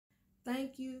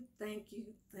thank you, thank you,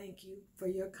 thank you for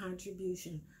your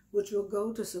contribution, which will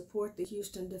go to support the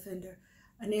Houston Defender,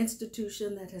 an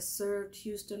institution that has served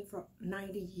Houston for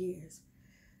 90 years.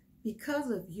 Because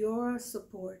of your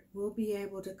support, we'll be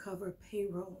able to cover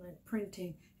payroll and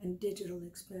printing and digital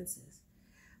expenses.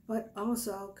 But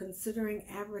also, considering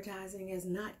advertising has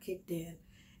not kicked in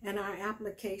and our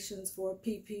applications for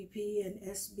PPP and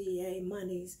SBA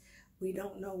monies, we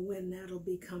don't know when that'll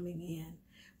be coming in.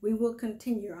 We will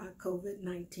continue our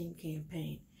COVID-19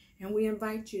 campaign, and we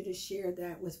invite you to share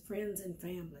that with friends and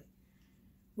family.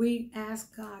 We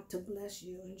ask God to bless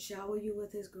you and shower you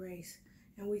with His grace,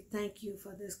 and we thank you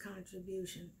for this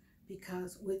contribution,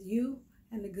 because with you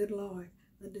and the good Lord,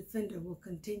 the Defender will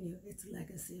continue its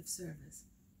legacy of service.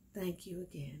 Thank you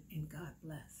again, and God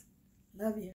bless. Love you.